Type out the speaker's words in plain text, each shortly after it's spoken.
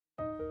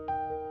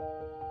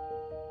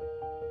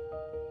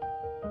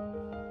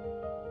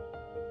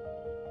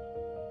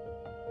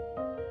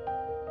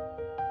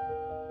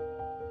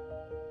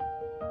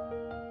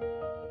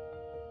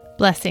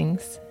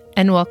Blessings,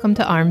 and welcome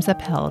to Arms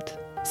Upheld,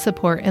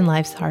 Support in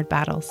Life's Hard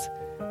Battles.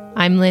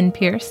 I'm Lynn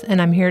Pierce,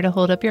 and I'm here to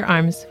hold up your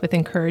arms with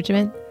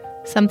encouragement,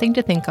 something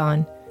to think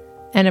on,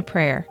 and a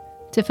prayer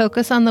to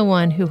focus on the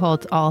one who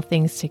holds all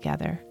things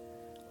together,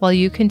 while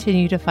you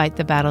continue to fight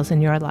the battles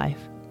in your life.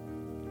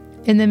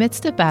 In the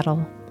midst of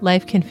battle,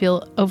 life can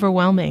feel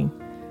overwhelming,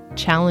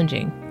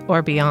 challenging,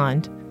 or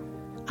beyond.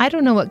 I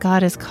don't know what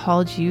God has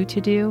called you to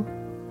do,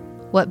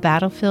 what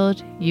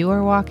battlefield you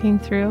are walking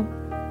through,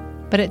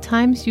 but at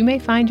times you may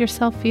find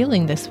yourself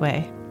feeling this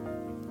way.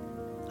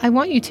 I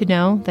want you to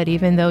know that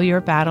even though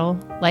your battle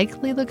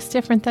likely looks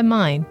different than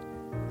mine,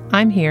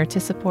 I'm here to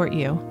support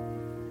you.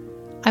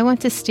 I want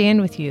to stand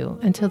with you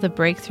until the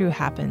breakthrough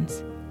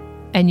happens,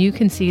 and you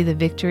can see the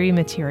victory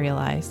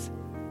materialize.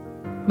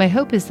 My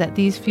hope is that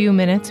these few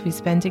minutes we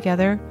spend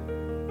together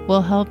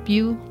will help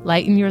you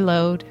lighten your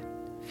load,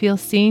 feel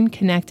seen,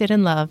 connected,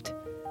 and loved,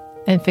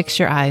 and fix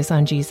your eyes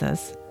on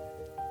Jesus.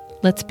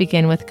 Let's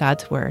begin with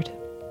God's Word.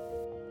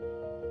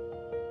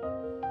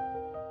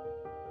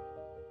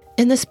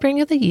 In the spring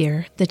of the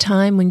year, the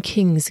time when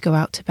kings go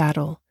out to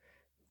battle,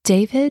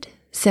 David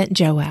sent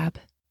Joab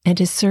and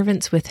his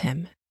servants with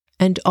him,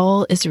 and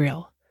all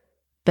Israel,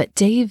 but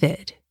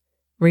David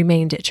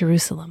remained at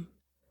Jerusalem.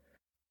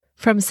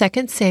 From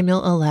 2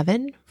 Samuel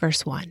 11,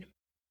 verse 1.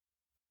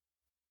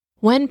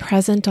 When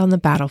present on the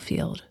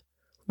battlefield,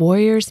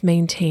 warriors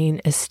maintain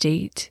a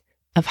state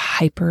of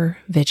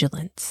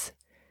hyper-vigilance.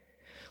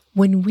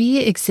 When we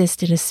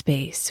exist in a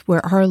space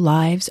where our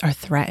lives are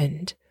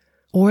threatened,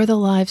 or the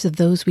lives of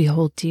those we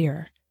hold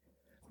dear,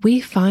 we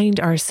find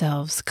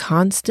ourselves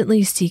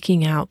constantly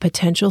seeking out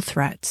potential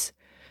threats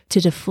to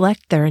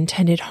deflect their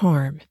intended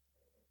harm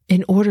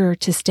in order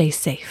to stay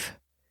safe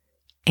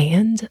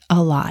and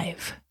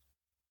alive.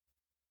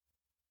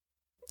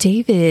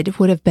 David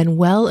would have been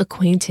well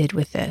acquainted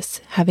with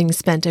this, having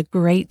spent a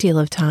great deal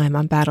of time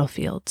on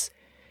battlefields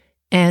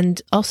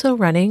and also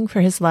running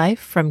for his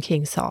life from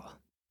King Saul.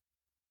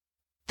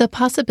 The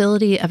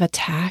possibility of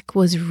attack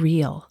was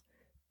real,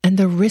 and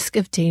the risk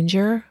of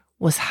danger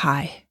was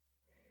high.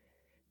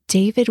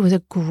 David was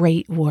a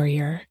great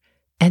warrior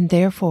and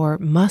therefore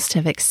must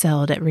have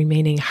excelled at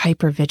remaining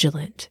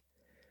hypervigilant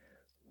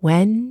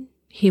when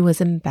he was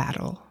in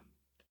battle.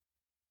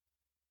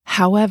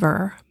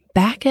 However,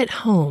 back at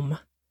home,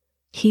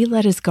 he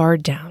let his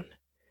guard down.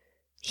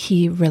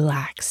 He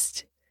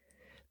relaxed.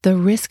 The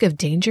risk of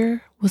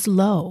danger was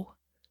low,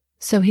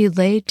 so he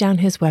laid down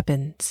his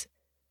weapons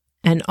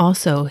and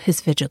also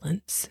his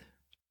vigilance.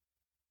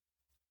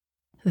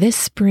 This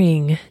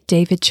spring,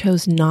 David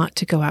chose not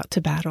to go out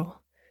to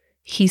battle.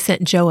 He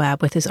sent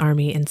Joab with his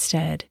army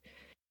instead.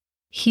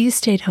 He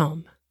stayed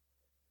home.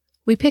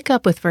 We pick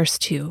up with verse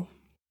 2.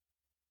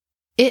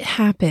 It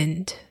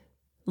happened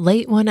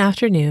late one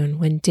afternoon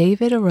when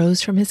David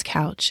arose from his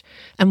couch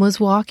and was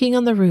walking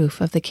on the roof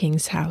of the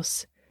king's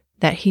house,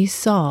 that he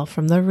saw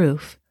from the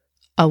roof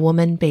a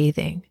woman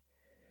bathing,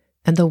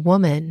 and the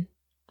woman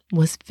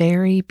was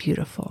very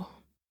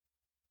beautiful.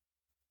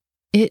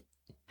 It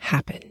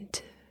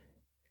happened.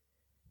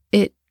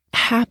 It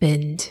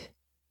happened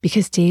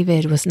because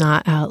David was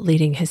not out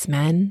leading his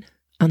men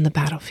on the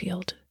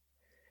battlefield.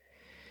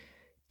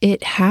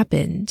 It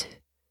happened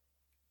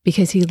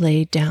because he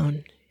laid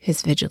down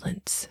his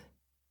vigilance.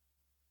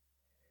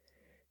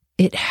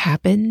 It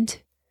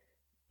happened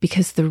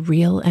because the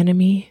real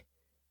enemy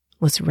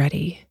was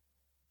ready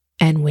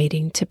and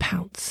waiting to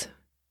pounce.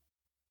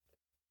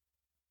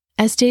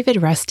 As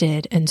David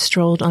rested and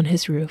strolled on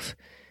his roof,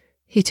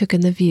 he took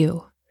in the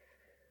view.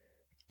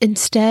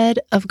 Instead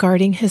of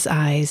guarding his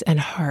eyes and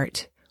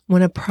heart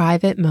when a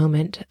private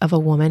moment of a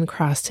woman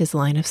crossed his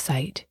line of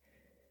sight,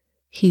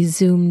 he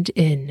zoomed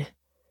in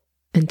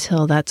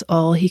until that's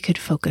all he could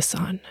focus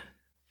on.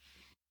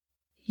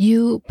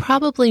 You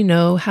probably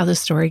know how the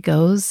story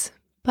goes,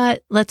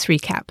 but let's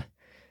recap.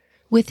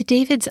 With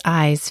David's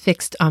eyes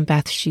fixed on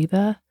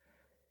Bathsheba,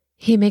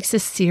 he makes a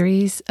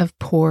series of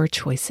poor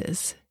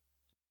choices.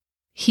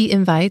 He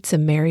invites a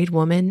married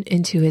woman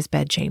into his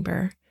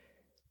bedchamber,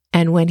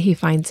 and when he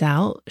finds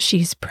out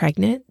she's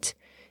pregnant,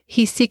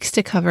 he seeks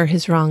to cover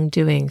his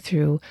wrongdoing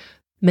through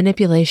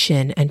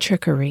manipulation and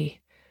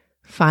trickery,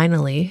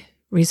 finally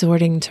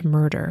resorting to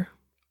murder.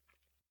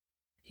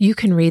 You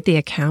can read the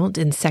account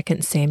in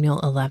 2 Samuel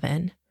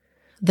 11.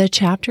 The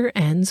chapter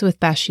ends with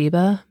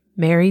Bathsheba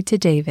married to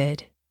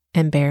David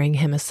and bearing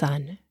him a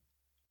son.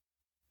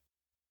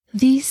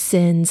 These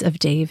sins of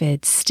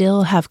David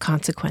still have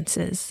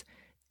consequences,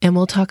 and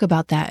we'll talk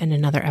about that in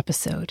another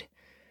episode.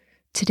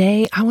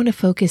 Today, I want to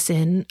focus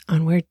in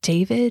on where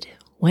David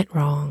went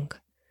wrong.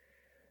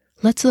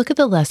 Let's look at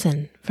the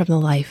lesson from the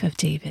life of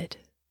David.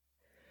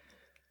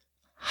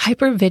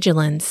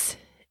 Hypervigilance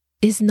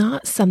is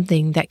not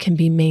something that can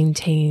be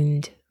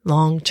maintained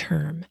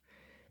long-term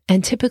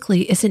and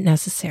typically isn't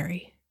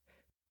necessary.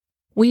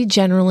 We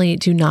generally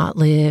do not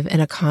live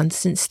in a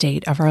constant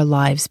state of our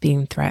lives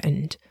being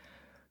threatened,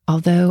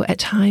 although at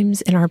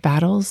times in our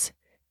battles,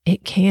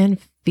 it can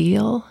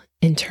feel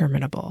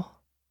interminable.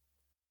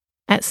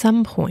 At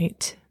some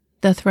point,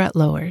 the threat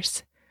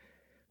lowers.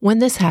 When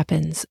this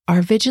happens,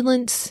 our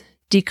vigilance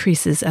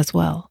decreases as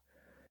well.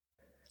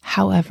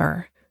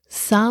 However,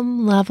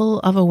 some level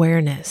of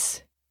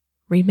awareness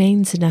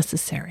remains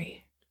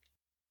necessary.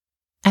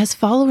 As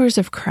followers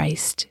of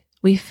Christ,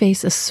 we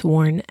face a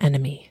sworn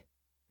enemy,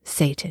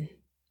 Satan.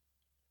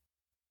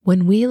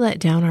 When we let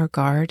down our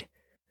guard,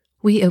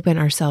 we open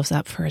ourselves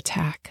up for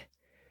attack.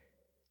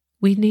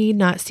 We need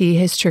not see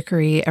his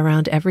trickery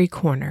around every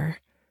corner,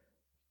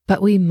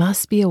 but we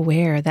must be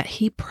aware that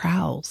he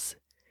prowls.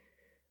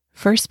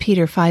 1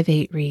 Peter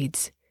 5:8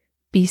 reads,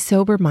 "Be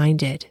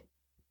sober-minded,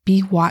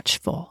 be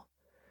watchful.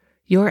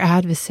 Your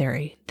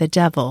adversary, the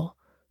devil,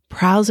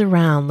 prowls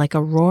around like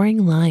a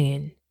roaring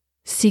lion,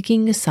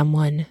 seeking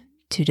someone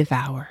to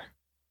devour."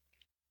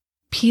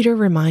 Peter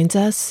reminds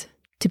us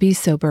to be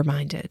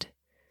sober-minded.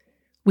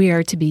 We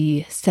are to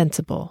be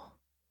sensible,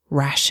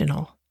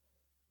 rational,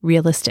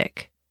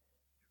 realistic,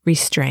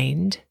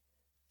 restrained,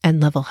 and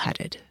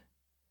level-headed.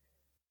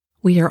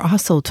 We are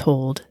also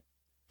told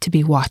to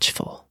be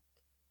watchful,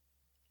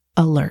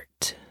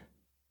 alert.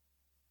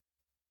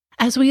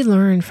 As we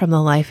learn from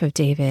the life of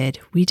David,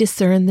 we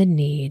discern the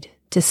need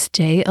to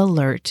stay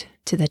alert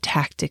to the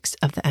tactics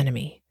of the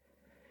enemy.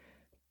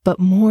 But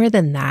more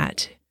than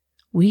that,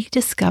 we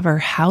discover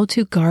how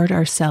to guard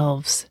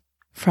ourselves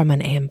from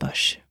an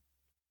ambush.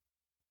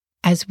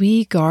 As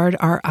we guard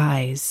our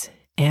eyes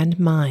and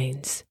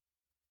minds,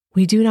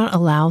 we do not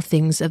allow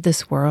things of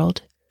this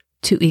world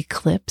to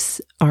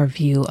eclipse our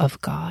view of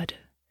God.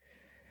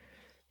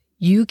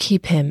 You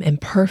keep him in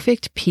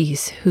perfect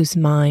peace whose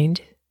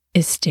mind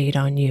is stayed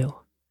on you.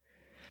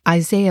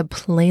 Isaiah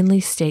plainly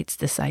states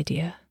this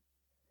idea.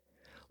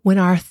 When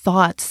our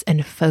thoughts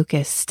and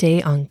focus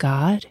stay on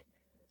God,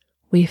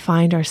 we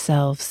find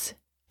ourselves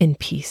in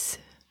peace.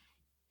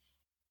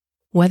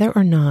 Whether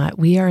or not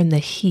we are in the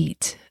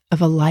heat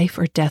of a life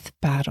or death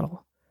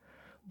battle,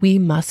 we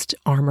must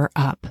armor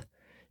up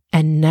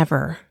and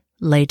never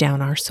lay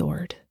down our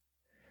sword.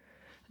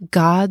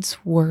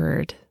 God's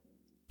word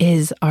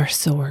is our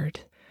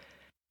sword.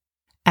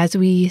 As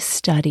we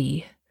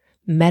study,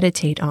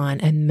 meditate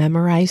on, and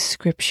memorize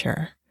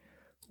scripture,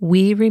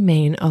 we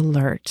remain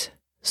alert,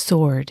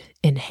 sword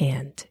in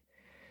hand.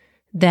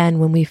 Then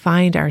when we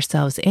find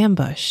ourselves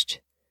ambushed,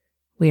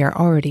 we are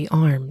already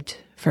armed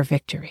for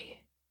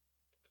victory.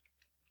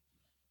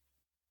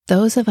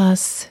 Those of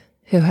us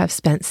who have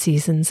spent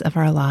seasons of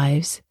our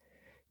lives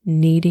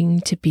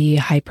needing to be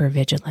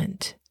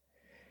hypervigilant,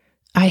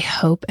 I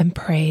hope and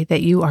pray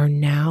that you are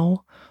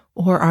now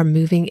or are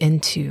moving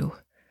into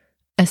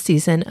a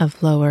season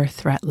of lower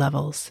threat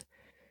levels.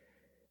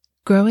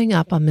 Growing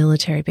up on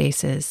military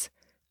bases,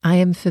 I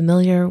am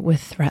familiar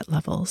with threat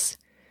levels.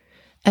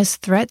 As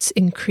threats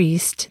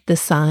increased, the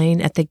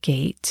sign at the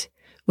gate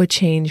would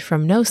change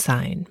from no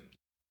sign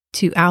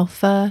to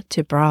Alpha,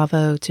 to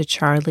Bravo, to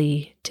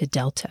Charlie, to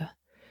Delta,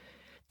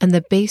 and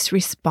the base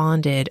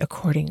responded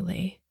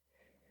accordingly.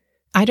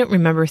 I don't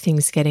remember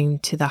things getting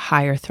to the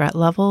higher threat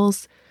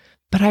levels,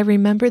 but I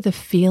remember the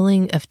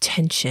feeling of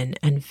tension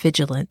and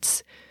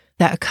vigilance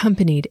that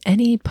accompanied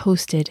any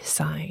posted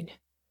sign.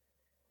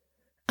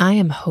 I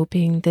am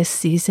hoping this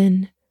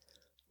season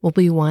will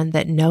be one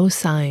that no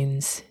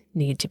signs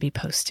need to be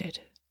posted.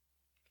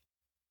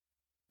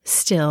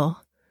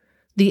 Still,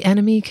 the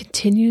enemy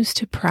continues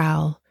to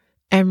prowl,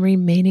 and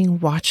remaining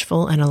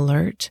watchful and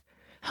alert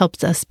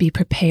helps us be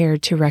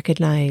prepared to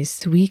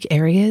recognize weak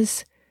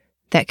areas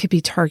that could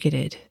be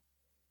targeted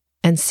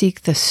and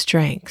seek the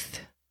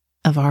strength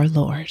of our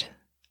Lord.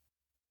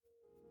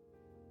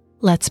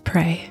 Let's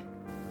pray.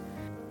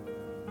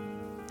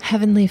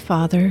 Heavenly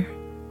Father,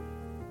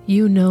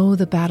 you know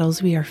the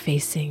battles we are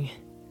facing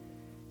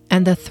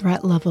and the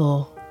threat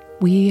level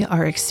we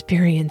are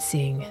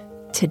experiencing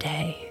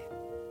today.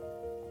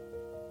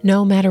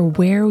 No matter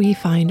where we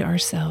find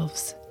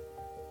ourselves,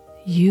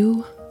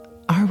 you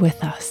are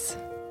with us,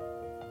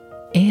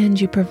 and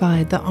you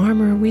provide the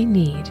armor we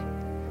need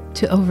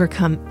to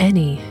overcome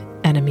any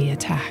enemy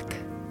attack.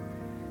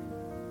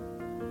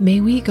 May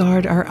we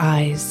guard our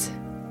eyes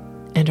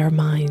and our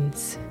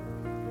minds.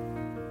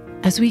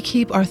 As we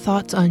keep our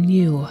thoughts on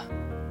you,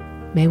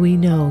 may we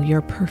know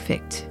your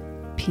perfect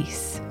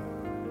peace.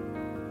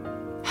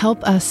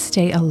 Help us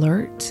stay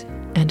alert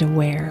and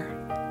aware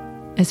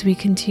as we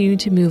continue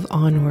to move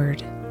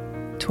onward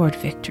toward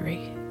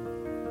victory.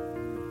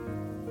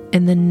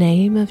 In the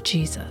name of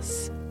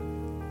Jesus,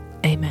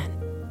 amen.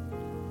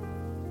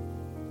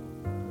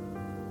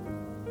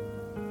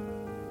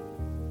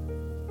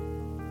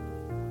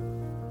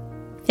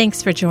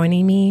 Thanks for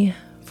joining me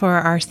for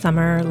our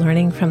summer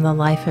learning from the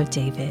life of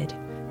David,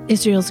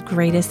 Israel's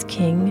greatest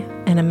king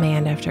and a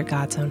man after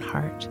God's own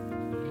heart.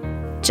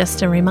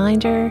 Just a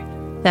reminder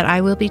that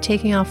I will be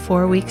taking off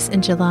 4 weeks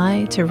in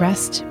July to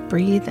rest,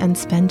 breathe, and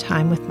spend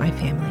time with my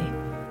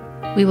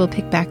family. We will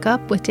pick back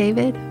up with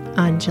David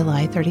on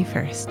July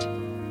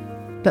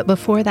 31st. But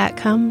before that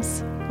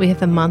comes, we have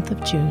the month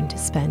of June to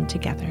spend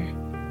together.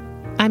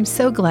 I'm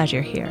so glad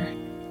you're here.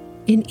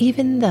 And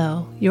even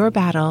though your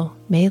battle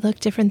may look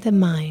different than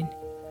mine,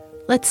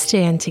 let's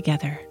stand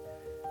together,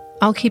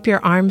 I'll keep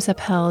your arms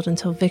upheld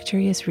until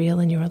victory is real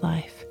in your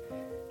life.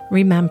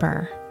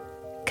 Remember,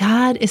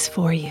 God is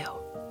for you,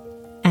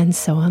 and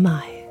so am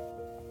I.